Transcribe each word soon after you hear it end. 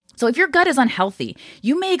So if your gut is unhealthy,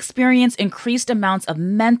 you may experience increased amounts of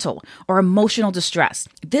mental or emotional distress.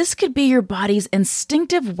 This could be your body's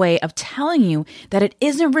instinctive way of telling you that it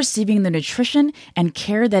isn't receiving the nutrition and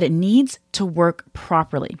care that it needs to work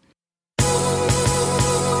properly.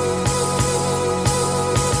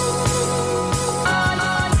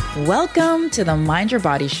 Welcome to the Mind Your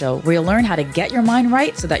Body Show, where you'll learn how to get your mind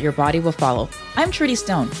right so that your body will follow. I'm Trudy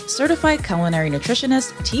Stone, certified culinary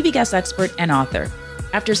nutritionist, TV guest expert, and author.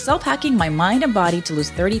 After self-hacking my mind and body to lose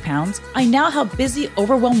 30 pounds, I now help busy,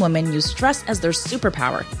 overwhelmed women use stress as their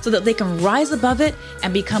superpower so that they can rise above it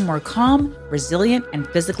and become more calm, resilient, and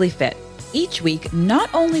physically fit. Each week, not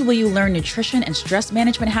only will you learn nutrition and stress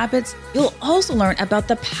management habits, you'll also learn about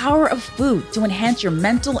the power of food to enhance your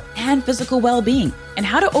mental and physical well-being and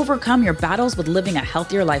how to overcome your battles with living a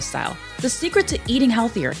healthier lifestyle. The secret to eating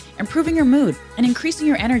healthier, improving your mood, and increasing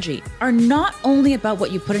your energy are not only about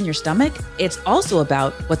what you put in your stomach, it's also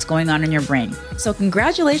about what's going on in your brain. So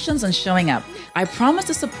congratulations on showing up. I promise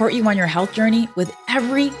to support you on your health journey with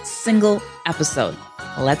every single episode.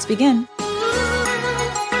 Let's begin.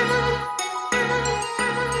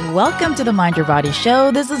 Welcome to the Mind Your Body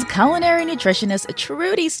Show. This is culinary nutritionist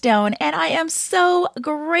Trudy Stone, and I am so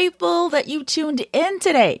grateful that you tuned in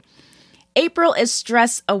today. April is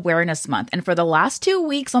Stress Awareness Month, and for the last 2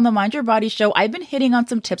 weeks on the Mind Your Body Show, I've been hitting on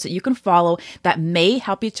some tips that you can follow that may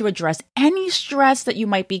help you to address any stress that you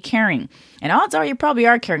might be carrying. And odds are you probably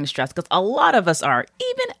are carrying stress because a lot of us are,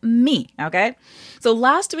 even me, okay? So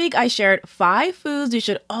last week I shared 5 foods you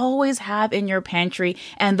should always have in your pantry,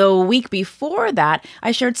 and the week before that,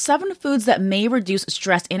 I shared 7 foods that may reduce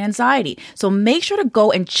stress and anxiety. So make sure to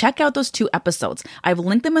go and check out those 2 episodes. I've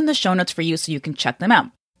linked them in the show notes for you so you can check them out.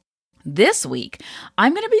 This week,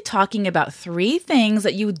 I'm going to be talking about 3 things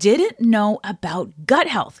that you didn't know about gut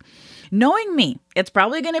health. Knowing me, it's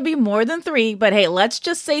probably going to be more than 3, but hey, let's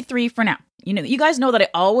just say 3 for now. You guys know that I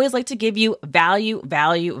always like to give you value.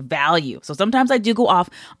 So sometimes I do go off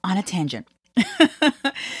on a tangent.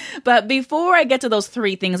 But before I get to those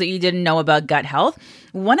 3 things that you didn't know about gut health,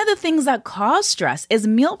 one of the things that cause stress is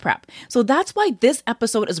meal prep. So that's why this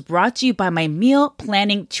episode is brought to you by my meal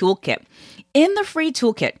planning toolkit. In the free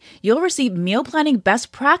toolkit, you'll receive meal planning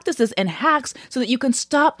best practices and hacks so that you can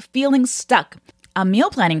stop feeling stuck. A meal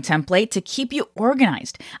planning template to keep you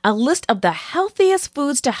organized, a list of the healthiest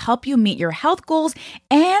foods to help you meet your health goals,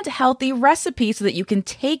 and healthy recipes so that you can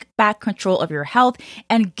take back control of your health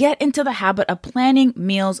and get into the habit of planning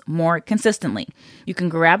meals more consistently. You can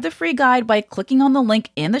grab the free guide by clicking on the link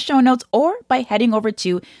in the show notes or by heading over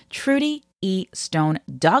to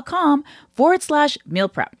trudyestone.com/meal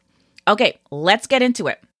prep. Okay, let's get into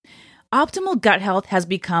it. Optimal gut health has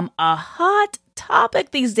become a hot topic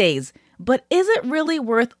these days, but is it really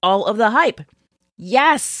worth all of the hype?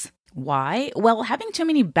 Yes. Why? Well, having too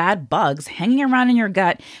many bad bugs hanging around in your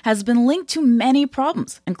gut has been linked to many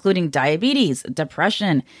problems, including diabetes,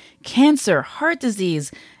 depression, cancer, heart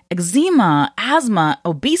disease, eczema, asthma,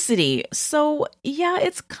 obesity. So yeah,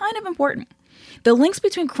 it's kind of important. The links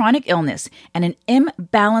between chronic illness and an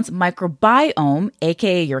imbalanced microbiome,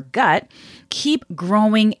 aka your gut, keep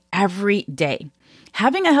growing every day.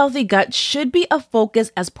 Having a healthy gut should be a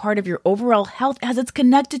focus as part of your overall health as it's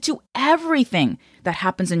connected to everything that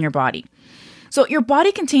happens in your body. So your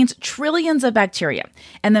body contains trillions of bacteria,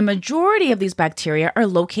 and the majority of these bacteria are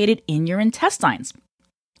located in your intestines.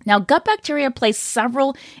 Now, gut bacteria play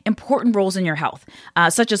several important roles in your health,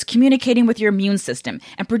 such as communicating with your immune system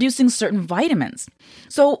and producing certain vitamins.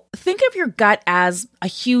 So think of your gut as a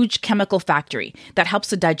huge chemical factory that helps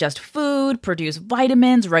to digest food, produce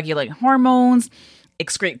vitamins, regulate hormones,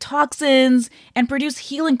 excrete toxins, and produce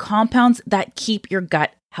healing compounds that keep your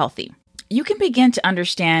gut healthy. You can begin to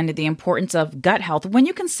understand the importance of gut health when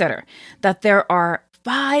you consider that there are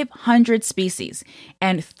 500 species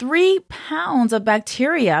and 3 pounds of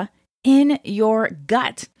bacteria in your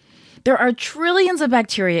gut. There are trillions of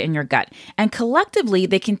bacteria in your gut, and collectively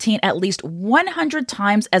they contain at least 100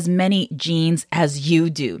 times as many genes as you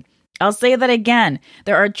do. I'll say that again.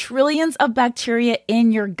 There are trillions of bacteria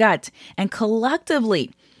in your gut, and collectively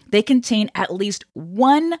they contain at least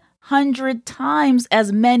 100 times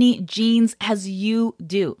as many genes as you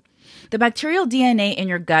do. The bacterial DNA in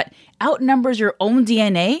your gut outnumbers your own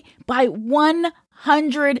DNA by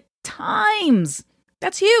 100 times.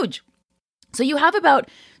 That's huge. So you have about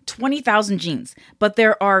 20,000 genes, but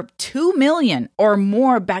there are 2 million or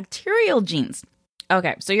more bacterial genes.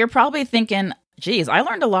 Okay, so you're probably thinking, geez, I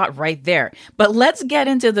learned a lot right there. But let's get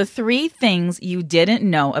into the 3 things you didn't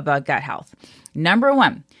know about gut health. Number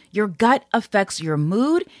 1, your gut affects your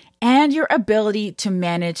mood and your ability to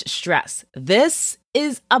manage stress. This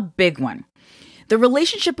is a big one. The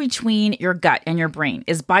relationship between your gut and your brain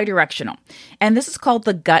is bidirectional, and this is called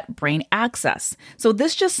the gut-brain axis. So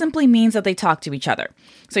this just simply means that they talk to each other.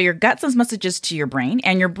 So your gut sends messages to your brain,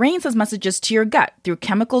 and your brain sends messages to your gut through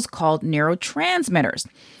chemicals called neurotransmitters.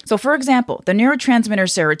 So for example, the neurotransmitter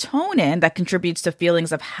serotonin that contributes to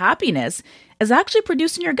feelings of happiness is actually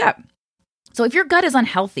produced in your gut. So if your gut is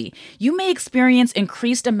unhealthy, you may experience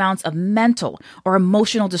increased amounts of mental or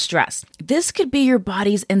emotional distress. This could be your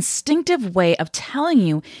body's instinctive way of telling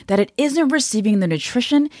you that it isn't receiving the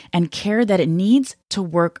nutrition and care that it needs to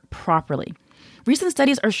work properly. Recent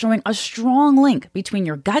studies are showing a strong link between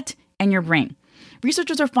your gut and your brain.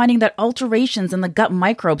 Researchers are finding that alterations in the gut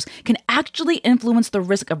microbes can actually influence the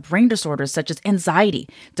risk of brain disorders such as anxiety,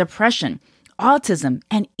 depression, autism,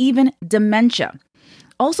 and even dementia.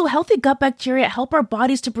 Also, healthy gut bacteria help our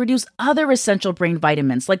bodies to produce other essential brain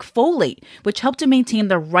vitamins like folate, which help to maintain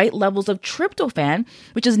the right levels of tryptophan,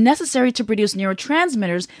 which is necessary to produce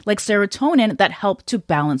neurotransmitters like serotonin that help to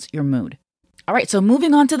balance your mood. All right, so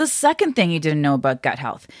moving on to the second thing you didn't know about gut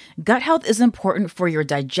health. Gut health is important for your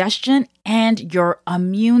digestion and your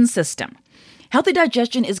immune system. Healthy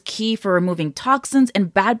digestion is key for removing toxins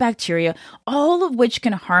and bad bacteria, all of which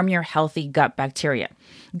can harm your healthy gut bacteria.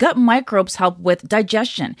 Gut microbes help with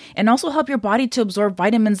digestion and also help your body to absorb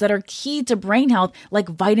vitamins that are key to brain health, like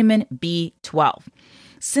vitamin B12.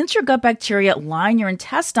 Since your gut bacteria line your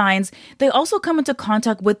intestines, they also come into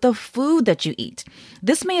contact with the food that you eat.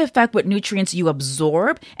 This may affect what nutrients you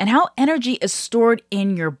absorb and how energy is stored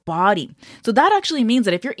in your body. So that actually means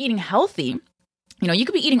that if you're eating healthy, you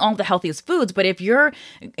could be eating all the healthiest foods, but if your,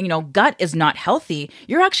 gut is not healthy,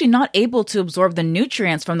 you're actually not able to absorb the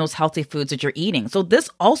nutrients from those healthy foods that you're eating. So this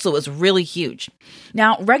also is really huge.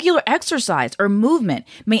 Now, regular exercise or movement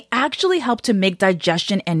may actually help to make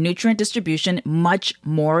digestion and nutrient distribution much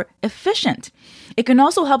more efficient. It can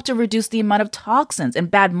also help to reduce the amount of toxins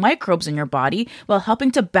and bad microbes in your body while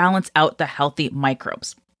helping to balance out the healthy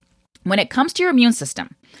microbes. When it comes to your immune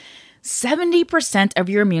system, 70% of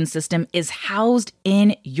your immune system is housed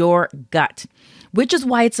in your gut, which is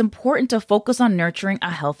why it's important to focus on nurturing a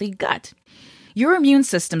healthy gut. Your immune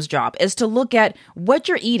system's job is to look at what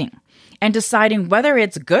you're eating and deciding whether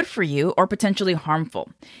it's good for you or potentially harmful.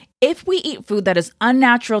 If we eat food that is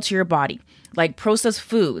unnatural to your body, like processed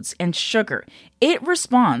foods and sugar, it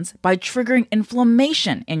responds by triggering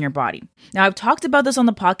inflammation in your body. Now, I've talked about this on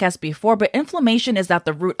the podcast before, but inflammation is at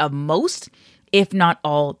the root of most, if not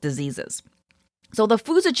all, diseases. So the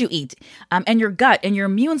foods that you eat and your gut and your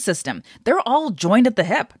immune system, they're all joined at the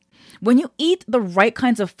hip. When you eat the right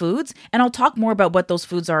kinds of foods, and I'll talk more about what those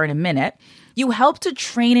foods are in a minute, you help to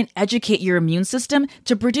train and educate your immune system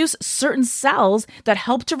to produce certain cells that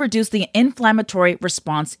help to reduce the inflammatory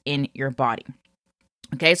response in your body.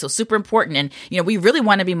 Okay, so super important. And, we really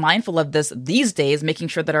want to be mindful of this these days, making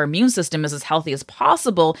sure that our immune system is as healthy as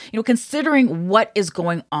possible, considering what is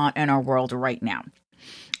going on in our world right now.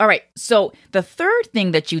 All right, so the third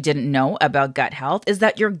thing that you didn't know about gut health is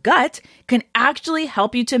that your gut can actually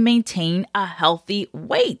help you to maintain a healthy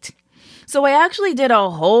weight. So I actually did a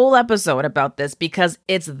whole episode about this because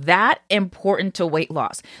it's that important to weight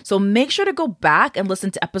loss. So make sure to go back and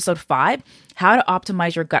listen to episode 5, how to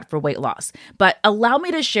optimize your gut for weight loss. But allow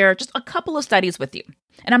me to share just a couple of studies with you.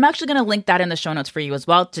 And I'm actually going to link that in the show notes for you as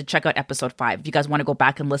well to check out episode 5 if you guys want to go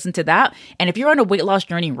back and listen to that. And if you're on a weight loss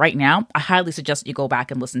journey right now, I highly suggest you go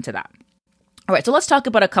back and listen to that. All right, so let's talk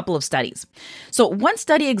about a couple of studies. So one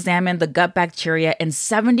study examined the gut bacteria in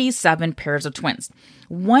 77 pairs of twins,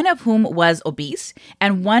 one of whom was obese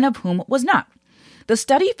and one of whom was not. The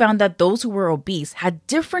study found that those who were obese had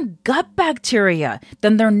different gut bacteria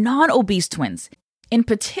than their non-obese twins. In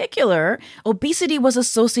particular, obesity was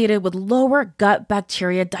associated with lower gut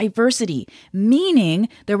bacteria diversity, meaning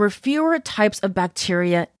there were fewer types of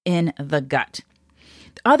bacteria in the gut.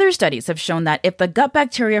 Other studies have shown that if the gut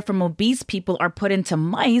bacteria from obese people are put into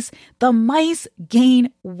mice, the mice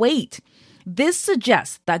gain weight. This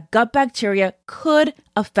suggests that gut bacteria could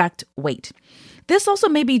affect weight. This also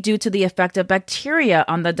may be due to the effect of bacteria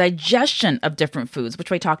on the digestion of different foods,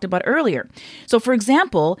 which we talked about earlier. So, for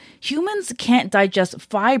example, humans can't digest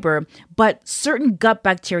fiber, but certain gut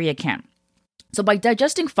bacteria can. So by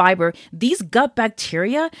digesting fiber, these gut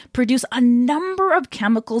bacteria produce a number of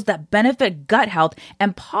chemicals that benefit gut health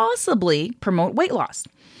and possibly promote weight loss.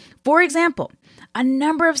 For example, a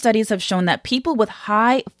number of studies have shown that people with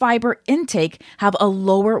high fiber intake have a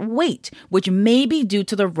lower weight, which may be due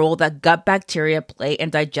to the role that gut bacteria play in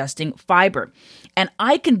digesting fiber. And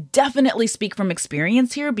I can definitely speak from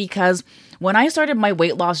experience here because when I started my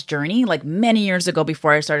weight loss journey, like many years ago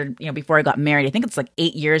before I got married, I think it's like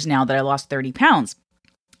 8 years now that I lost 30 pounds.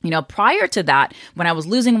 Prior to that, when I was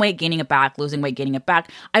losing weight, gaining it back, losing weight, gaining it back,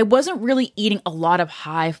 I wasn't really eating a lot of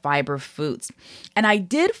high fiber foods. And I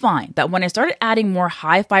did find that when I started adding more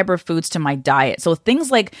high fiber foods to my diet, so things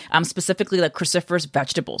like specifically like cruciferous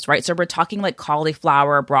vegetables, right? So we're talking like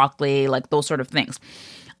cauliflower, broccoli, like those sort of things.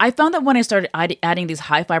 I found that when I started adding these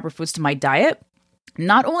high fiber foods to my diet,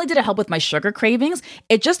 not only did it help with my sugar cravings,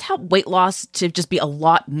 it just helped weight loss to just be a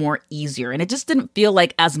lot more easier. And it just didn't feel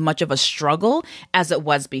like as much of a struggle as it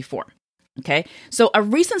was before. Okay, so a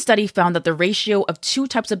recent study found that the ratio of two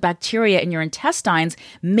types of bacteria in your intestines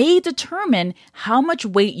may determine how much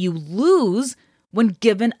weight you lose when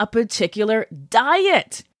given a particular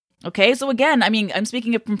diet. Okay, so again, I'm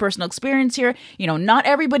speaking from personal experience here. Not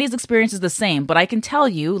everybody's experience is the same, but I can tell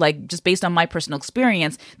you, like just based on my personal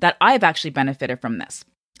experience, that I've actually benefited from this.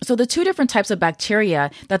 So the two different types of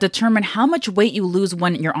bacteria that determine how much weight you lose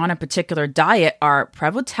when you're on a particular diet are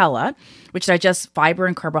Prevotella, which digests fiber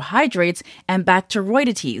and carbohydrates, and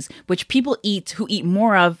Bacteroidetes, which people who eat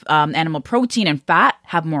more of animal protein and fat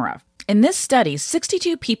have more of. In this study,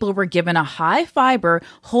 62 people were given a high-fiber,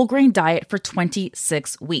 whole-grain diet for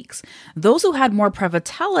 26 weeks. Those who had more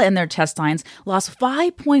Prevotella in their intestines lost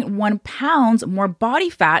 5.1 pounds more body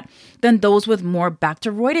fat than those with more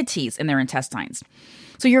Bacteroidetes in their intestines.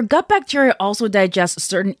 So your gut bacteria also digest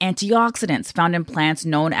certain antioxidants found in plants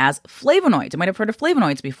known as flavonoids. You might have heard of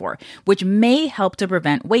flavonoids before, which may help to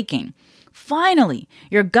prevent weight gain. Finally,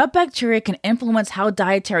 your gut bacteria can influence how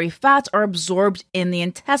dietary fats are absorbed in the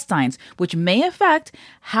intestines, which may affect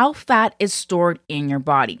how fat is stored in your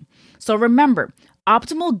body. So remember,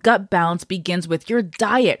 optimal gut balance begins with your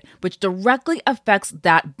diet, which directly affects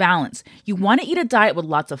that balance. You want to eat a diet with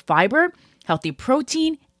lots of fiber, healthy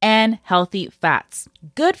protein, and healthy fats.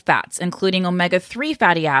 Good fats, including omega-3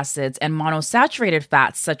 fatty acids and monosaturated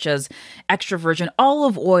fats such as extra virgin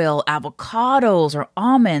olive oil, avocados, or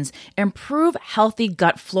almonds, improve healthy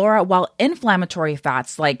gut flora, while inflammatory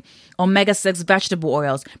fats like omega-6 vegetable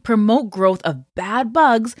oils promote growth of bad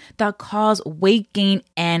bugs that cause weight gain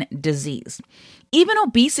and disease. Even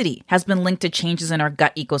obesity has been linked to changes in our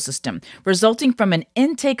gut ecosystem, resulting from an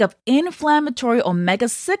intake of inflammatory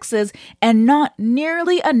omega-6s and not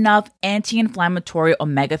nearly enough anti-inflammatory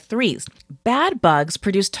omega-3s. Bad bugs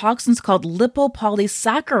produce toxins called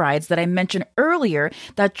lipopolysaccharides that I mentioned earlier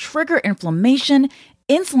that trigger inflammation,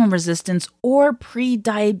 insulin resistance, or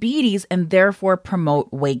prediabetes, and therefore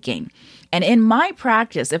promote weight gain. And in my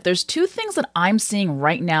practice, if there's two things that I'm seeing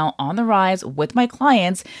right now on the rise with my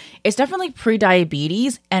clients, it's definitely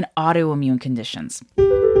prediabetes and autoimmune conditions.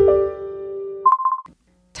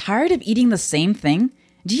 Tired of eating the same thing?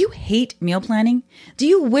 Do you hate meal planning? Do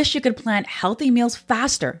you wish you could plan healthy meals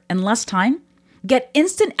faster and less time? Get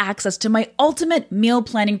instant access to my ultimate meal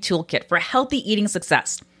planning toolkit for healthy eating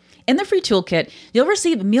success. In the free toolkit, you'll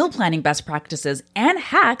receive meal planning best practices and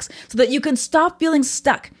hacks so that you can stop feeling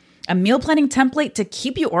stuck. A meal planning template to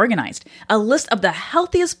keep you organized, a list of the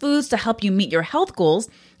healthiest foods to help you meet your health goals,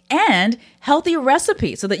 and healthy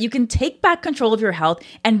recipes so that you can take back control of your health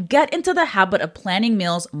and get into the habit of planning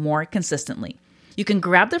meals more consistently. You can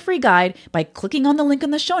grab the free guide by clicking on the link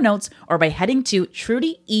in the show notes or by heading to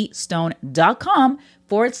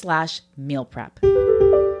trudyeastone.com/meal prep.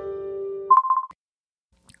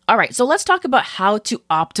 All right, so let's talk about how to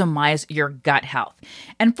optimize your gut health.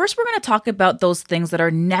 And first, we're going to talk about those things that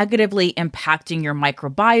are negatively impacting your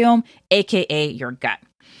microbiome, aka your gut.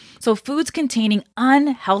 So foods containing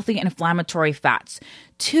unhealthy inflammatory fats.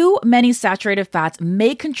 Too many saturated fats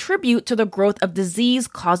may contribute to the growth of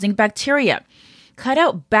disease-causing bacteria. Cut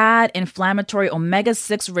out bad inflammatory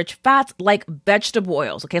omega-6 rich fats like vegetable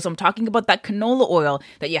oils. Okay, so I'm talking about that canola oil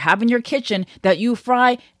that you have in your kitchen that you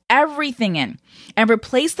fry everything in, and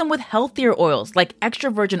replace them with healthier oils like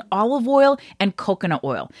extra virgin olive oil and coconut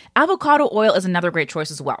oil. Avocado oil is another great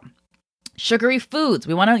choice as well. Sugary foods,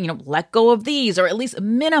 we want to, let go of these or at least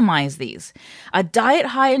minimize these. A diet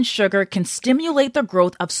high in sugar can stimulate the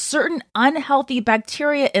growth of certain unhealthy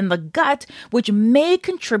bacteria in the gut, which may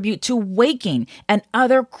contribute to weight gain and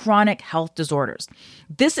other chronic health disorders.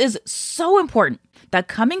 This is so important that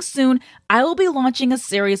coming soon, I will be launching a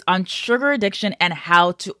series on sugar addiction and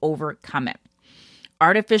how to overcome it.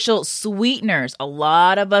 Artificial sweeteners. A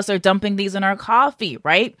lot of us are dumping these in our coffee,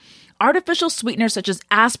 right? Artificial sweeteners such as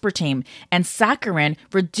aspartame and saccharin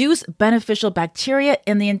reduce beneficial bacteria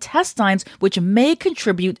in the intestines, which may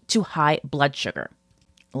contribute to high blood sugar.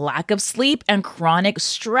 Lack of sleep and chronic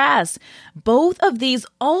stress. Both of these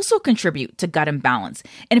also contribute to gut imbalance.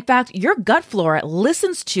 In fact, your gut flora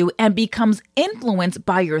listens to and becomes influenced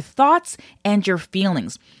by your thoughts and your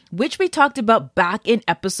feelings. which we talked about back in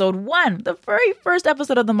episode 1, the very first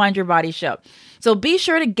episode of the Mind Your Body show. So be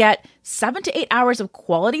sure to get 7 to 8 hours of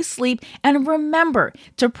quality sleep, and remember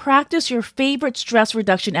to practice your favorite stress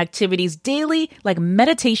reduction activities daily, like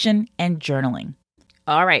meditation and journaling.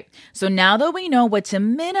 All right, so now that we know what to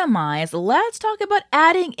minimize, let's talk about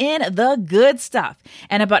adding in the good stuff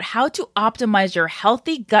and about how to optimize your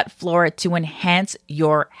healthy gut flora to enhance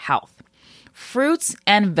your health. Fruits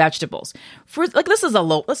and vegetables. Fruits, this is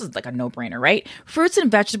like a no-brainer, right? Fruits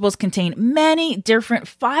and vegetables contain many different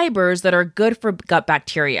fibers that are good for gut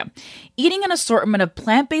bacteria. Eating an assortment of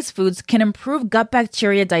plant-based foods can improve gut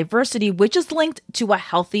bacteria diversity, which is linked to a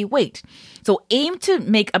healthy weight. So aim to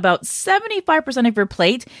make about 75% of your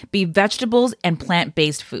plate be vegetables and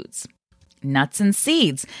plant-based foods. Nuts and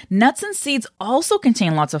seeds. Nuts and seeds also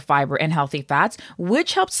contain lots of fiber and healthy fats,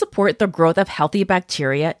 which helps support the growth of healthy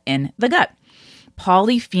bacteria in the gut.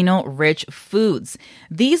 Polyphenol-rich foods.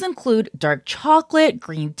 These include dark chocolate,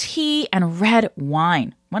 green tea, and red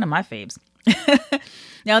wine. One of my faves.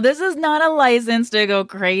 Now, this is not a license to go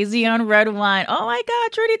crazy on red wine. Oh my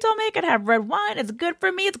God, Trudy told me I could have red wine. It's good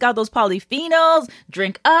for me. It's got those polyphenols.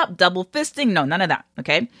 Drink up, double fisting. No, none of that,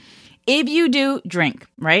 okay? If you do drink,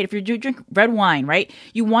 right? If you do drink red wine, right?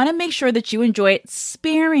 You want to make sure that you enjoy it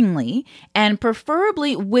sparingly and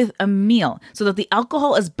preferably with a meal so that the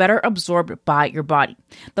alcohol is better absorbed by your body.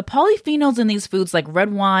 The polyphenols in these foods like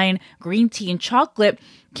red wine, green tea, and chocolate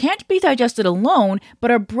can't be digested alone, but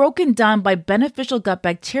are broken down by beneficial gut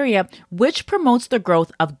bacteria, which promotes the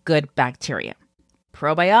growth of good bacteria.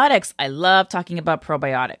 Probiotics. I love talking about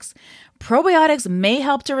probiotics. Probiotics may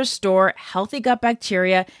help to restore healthy gut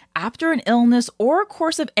bacteria after an illness or a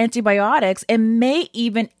course of antibiotics and may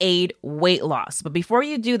even aid weight loss. But before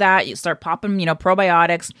you do that, you start popping,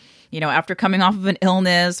 probiotics, after coming off of an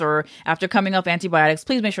illness or after coming off antibiotics,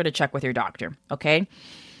 please make sure to check with your doctor, okay?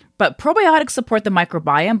 But probiotics support the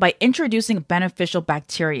microbiome by introducing beneficial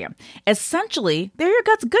bacteria. Essentially, they're your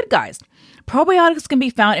gut's good guys. Probiotics can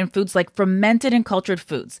be found in foods like fermented and cultured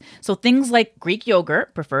foods. So things like Greek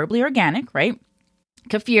yogurt, preferably organic, right?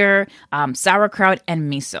 Kefir, sauerkraut,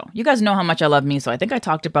 and miso. You guys know how much I love miso. I think I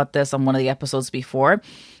talked about this on one of the episodes before.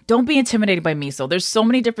 Don't be intimidated by miso. There's so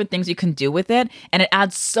many different things you can do with it, and it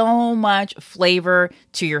adds so much flavor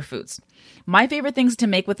to your foods. My favorite things to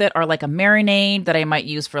make with it are like a marinade that I might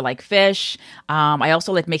use for like fish. I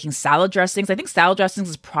also like making salad dressings. I think salad dressings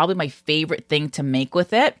is probably my favorite thing to make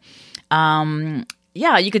with it.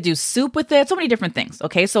 You could do soup with it. So many different things.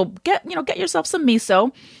 Okay, so get yourself some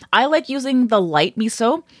miso. I like using the light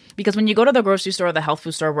miso because when you go to the grocery store or the health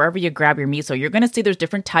food store, wherever you grab your miso, you're going to see there's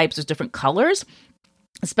different types, there's different colors.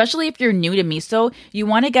 Especially if you're new to miso, you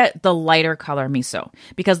want to get the lighter color miso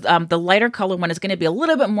because the lighter color one is going to be a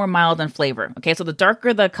little bit more mild in flavor. Okay, so the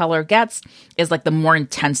darker the color gets is like the more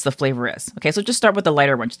intense the flavor is. Okay, so just start with the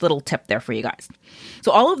lighter one. Just a little tip there for you guys.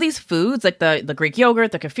 So all of these foods, like the Greek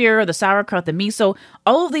yogurt, the kefir, the sauerkraut, the miso,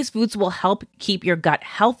 all of these foods will help keep your gut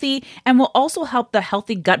healthy and will also help the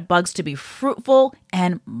healthy gut bugs to be fruitful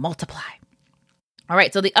and multiply. All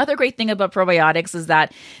right, so the other great thing about probiotics is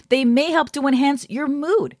that they may help to enhance your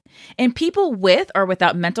mood. In people with or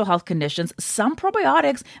without mental health conditions, some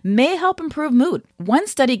probiotics may help improve mood. One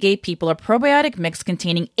study gave people a probiotic mix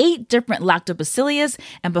containing 8 different lactobacillus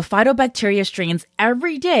and bifidobacteria strains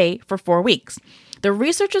every day for 4 weeks. The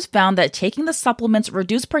researchers found that taking the supplements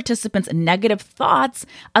reduced participants' negative thoughts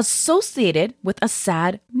associated with a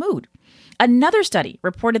sad mood. Another study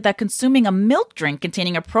reported that consuming a milk drink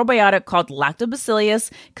containing a probiotic called Lactobacillus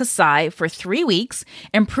casei for 3 weeks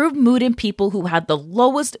improved mood in people who had the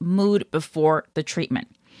lowest mood before the treatment.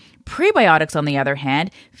 Prebiotics, on the other hand,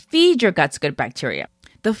 feed your gut's good bacteria.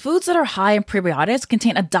 The foods that are high in prebiotics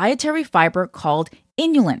contain a dietary fiber called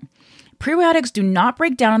inulin. Prebiotics do not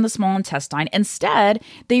break down in the small intestine. Instead,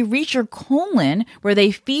 they reach your colon where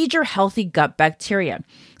they feed your healthy gut bacteria.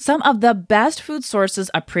 Some of the best food sources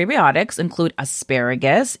of prebiotics include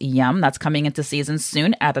asparagus, yum, that's coming into season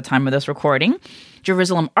soon at the time of this recording,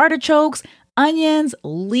 Jerusalem artichokes, onions,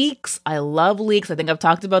 leeks. I love leeks. I think I've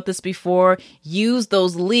talked about this before. Use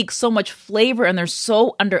those leeks. So much flavor and they're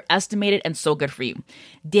so underestimated and so good for you.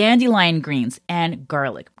 Dandelion greens and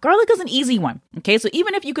garlic. Garlic is an easy one. Okay, so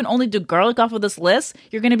even if you can only do garlic off of this list,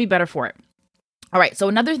 you're going to be better for it. All right, so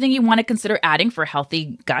another thing you want to consider adding for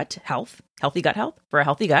healthy gut health for a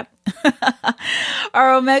healthy gut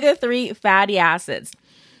are omega-3 fatty acids.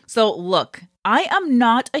 So look, I am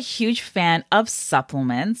not a huge fan of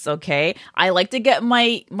supplements, okay? I like to get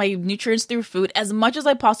my nutrients through food as much as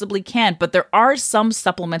I possibly can, but there are some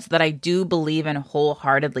supplements that I do believe in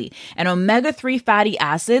wholeheartedly. And omega-3 fatty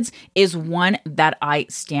acids is one that I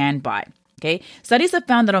stand by. Okay, studies have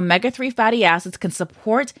found that omega-3 fatty acids can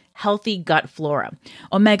support healthy gut flora.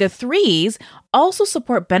 Omega-3s also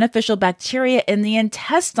support beneficial bacteria in the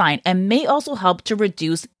intestine and may also help to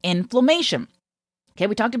reduce inflammation. Okay,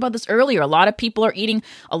 we talked about this earlier. A lot of people are eating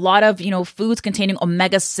a lot of, foods containing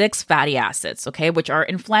omega-6 fatty acids, okay, which are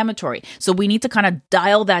inflammatory. So we need to kind of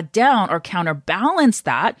dial that down or counterbalance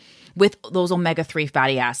that with those omega-3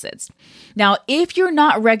 fatty acids. Now, if you're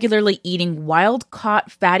not regularly eating wild-caught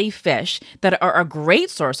fatty fish that are a great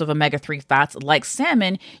source of omega-3 fats like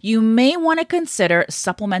salmon, you may want to consider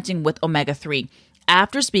supplementing with omega-3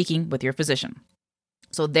 after speaking with your physician.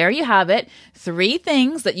 So there you have it, 3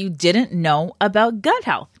 things that you didn't know about gut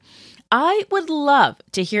health. I would love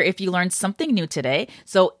to hear if you learned something new today.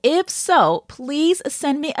 So if so, please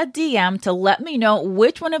send me a DM to let me know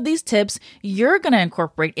which one of these tips you're going to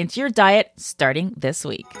incorporate into your diet starting this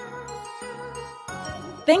week.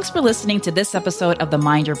 Thanks for listening to this episode of the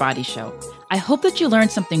Mind Your Body Show. I hope that you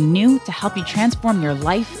learned something new to help you transform your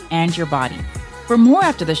life and your body. For more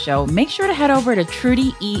after the show, make sure to head over to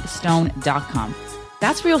trudyestone.com.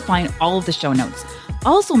 That's where you'll find all of the show notes.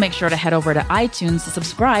 Also, make sure to head over to iTunes to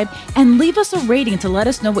subscribe and leave us a rating to let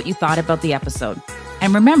us know what you thought about the episode.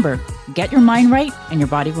 And remember, get your mind right and your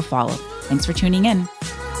body will follow. Thanks for tuning in.